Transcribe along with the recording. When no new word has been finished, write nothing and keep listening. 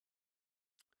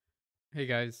Hey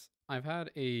guys, I've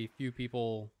had a few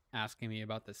people asking me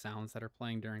about the sounds that are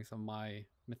playing during some of my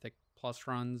Mythic Plus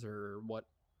runs or what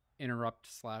interrupt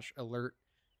slash alert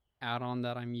add-on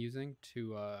that I'm using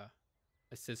to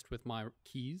assist with my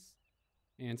keys.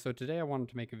 And so today I wanted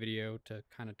to make a video to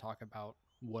kind of talk about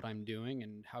what I'm doing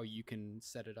and how you can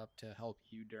set it up to help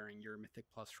you during your Mythic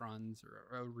Plus runs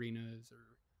or arenas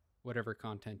or whatever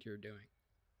content you're doing.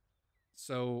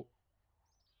 So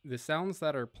the sounds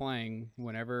that are playing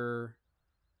whenever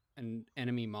an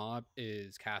enemy mob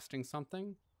is casting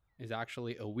something is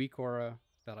actually a weak aura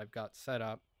that I've got set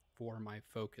up for my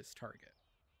focus target.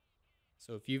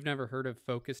 So if you've never heard of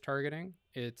focus targeting,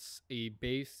 it's a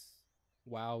base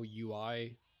WoW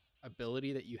UI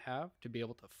ability that you have to be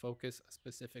able to focus a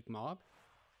specific mob,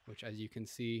 which as you can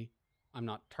see, I'm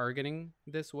not targeting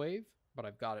this wave, but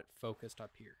I've got it focused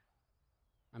up here.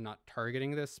 I'm not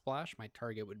targeting this splash, my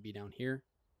target would be down here,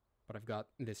 but I've got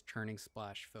this turning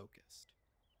splash focused.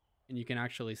 And you can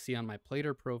actually see on my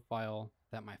plater profile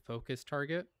that my focus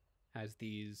target has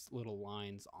these little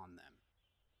lines on them.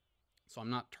 So I'm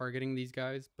not targeting these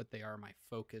guys, but they are my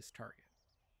focus target.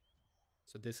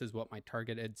 So this is what my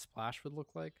targeted splash would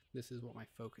look like. This is what my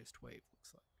focused wave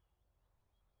looks like.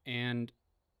 And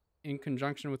in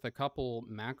conjunction with a couple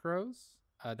macros,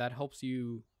 that helps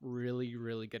you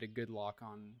really get a good lock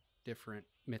on different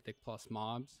Mythic Plus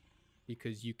mobs,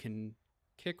 because you can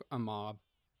kick a mob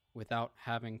without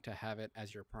having to have it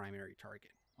as your primary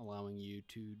target, allowing you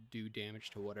to do damage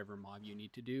to whatever mob you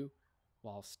need to do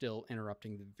while still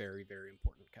interrupting the very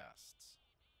important casts.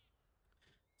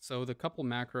 So the couple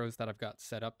macros that I've got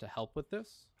set up to help with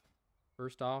this,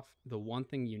 first off, the one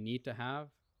thing you need to have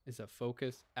is a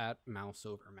focus at mouse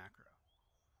over macro.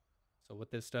 So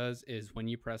what this does is when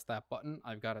you press that button,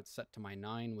 I've got it set to my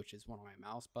 9, which is one of my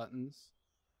mouse buttons.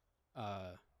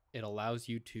 It allows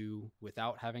you to,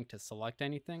 without having to select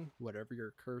anything, whatever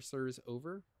your cursor is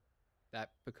over, that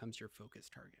becomes your focus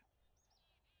target.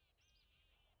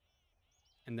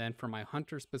 And then for my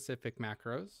hunter specific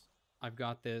macros, I've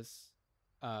got this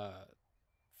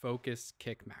focus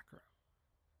kick macro.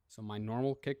 So my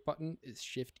normal kick button is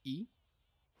Shift E.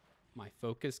 My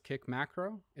focus kick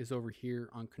macro is over here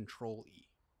on Control E.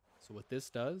 So what this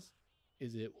does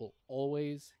is it will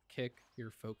always kick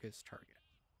your focus target.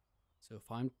 So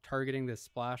if I'm targeting this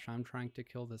splash, I'm trying to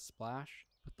kill this splash,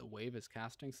 but the wave is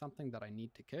casting something that I need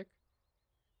to kick,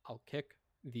 I'll kick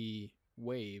the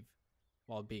wave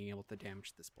while being able to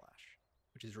damage the splash,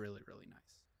 which is really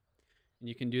nice. And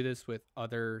you can do this with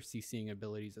other CCing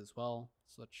abilities as well,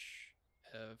 such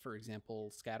for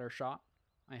example, Scatter Shot.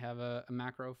 I have a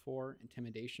macro for.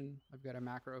 Intimidation, I've got a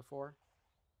macro for.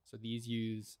 So these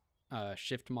use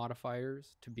shift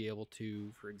modifiers to be able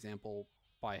to, for example,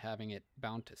 by having it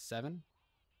bound to 7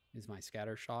 is my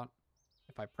scatter shot.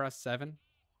 If I press 7,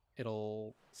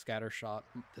 it'll scatter shot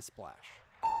the splash.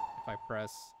 If I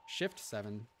press shift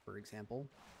 7, for example,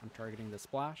 I'm targeting the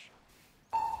splash,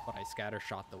 but I scatter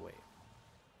shot the wave.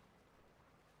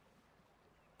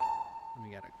 And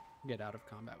we gotta get out of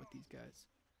combat with these guys.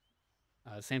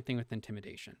 Same thing with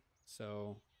intimidation.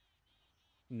 So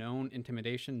known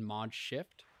intimidation mod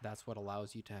shift, that's what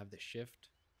allows you to have the shift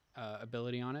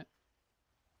ability on it.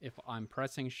 If I'm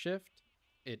pressing shift,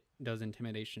 it does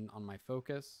intimidation on my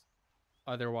focus.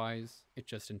 Otherwise, it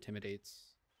just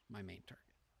intimidates my main target.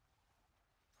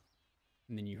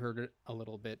 And then you heard it a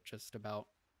little bit just about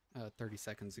 30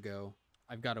 seconds ago.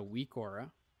 I've got a weak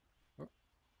aura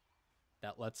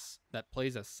that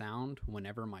plays a sound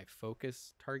whenever my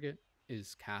focus target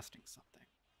is casting something.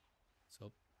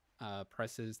 So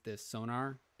presses this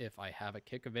sonar if I have a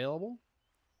kick available,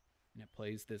 and it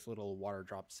plays this little water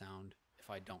drop sound if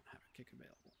I don't have a kick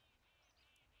available.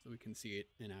 So we can see it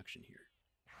in action here.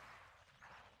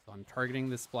 So I'm targeting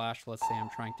the splash, let's say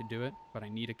I'm trying to do it, but I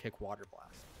need a kick water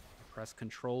blast. I press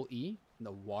Control E, and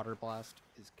the water blast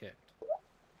is kicked,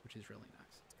 which is really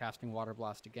nice. It's casting water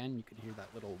blast again, you can hear that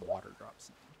little water drop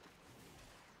sound.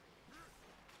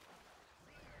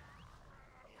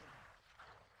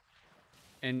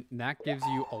 And that gives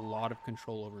you a lot of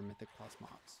control over Mythic Plus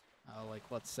mobs. Like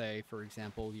let's say, for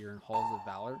example, you're in Halls of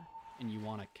Valor and you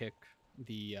want to kick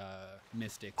the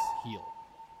Mystic's heal.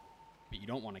 But you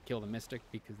don't want to kill the Mystic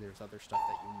because there's other stuff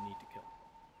that you need to kill.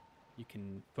 You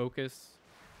can focus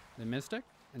the Mystic,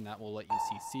 and that will let you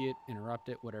CC it, interrupt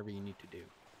it, whatever you need to do.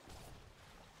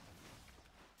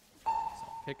 So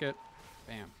I'll kick it,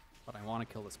 bam, but I want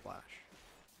to kill the splash.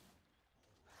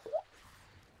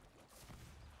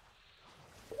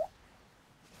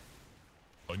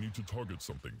 I need to target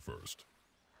something first.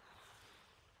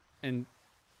 And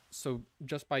so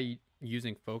just by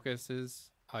using focuses,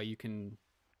 you can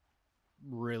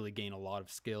really gain a lot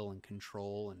of skill and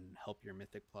control and help your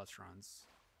Mythic Plus runs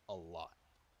a lot.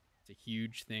 It's a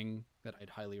huge thing that I'd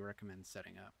highly recommend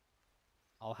setting up.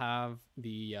 I'll have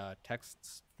the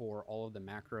texts for all of the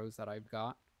macros that I've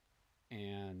got,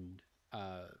 and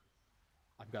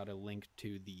I've got a link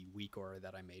to the WeakAura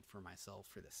that I made for myself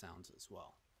for the sounds as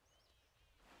well.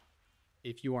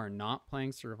 If you are not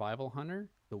playing Survival Hunter,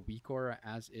 the WeakAuras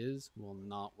as is will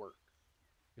not work.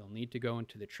 You'll need to go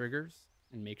into the triggers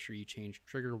and make sure you change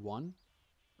trigger 1,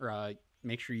 or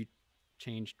make sure you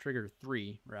change trigger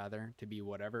 3 rather to be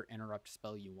whatever interrupt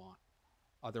spell you want.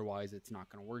 Otherwise, it's not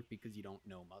going to work because you don't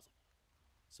know Muzzle.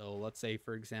 So let's say,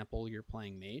 for example, you're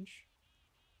playing Mage.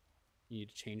 You need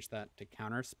to change that to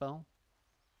counter spell,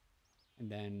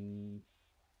 and then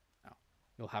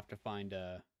you'll have to find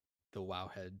the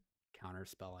Wowhead counter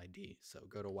spell ID. So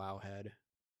go to wowhead.com,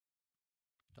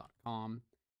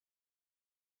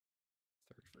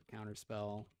 search for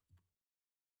counterspell.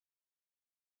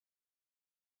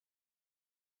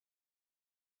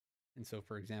 And so,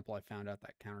 for example, I found out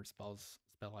that counterspell's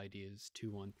spell ID is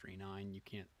 2139. You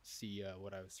can't see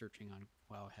what I was searching on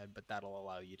Wowhead, but that'll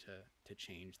allow you to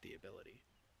change the ability.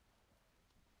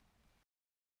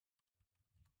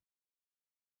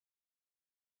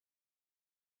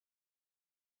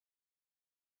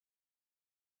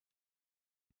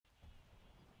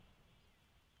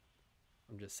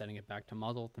 I'm just setting it back to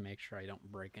Muzzle to make sure I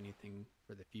don't break anything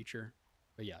for the future.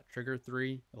 But yeah, trigger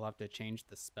 3, you'll have to change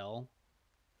the spell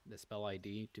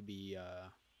ID to be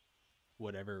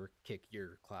whatever kick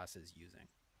your class is using.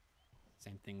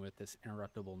 Same thing with this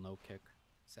interruptible no kick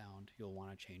sound. You'll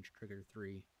want to change trigger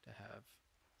 3 to have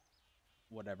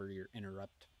whatever your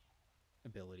interrupt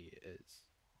ability is.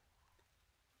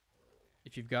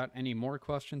 If you've got any more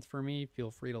questions for me,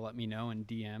 feel free to let me know in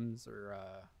DMs or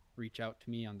reach out to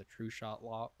me on the True Shot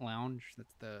Lounge.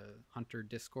 That's the Hunter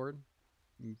Discord.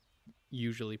 I'm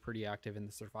usually pretty active in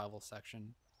the survival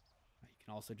section. You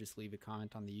can also just leave a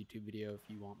comment on the YouTube video if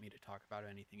you want me to talk about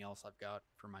anything else I've got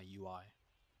for my UI.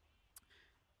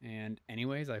 And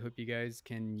anyways, I hope you guys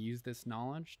can use this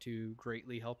knowledge to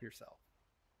greatly help yourself.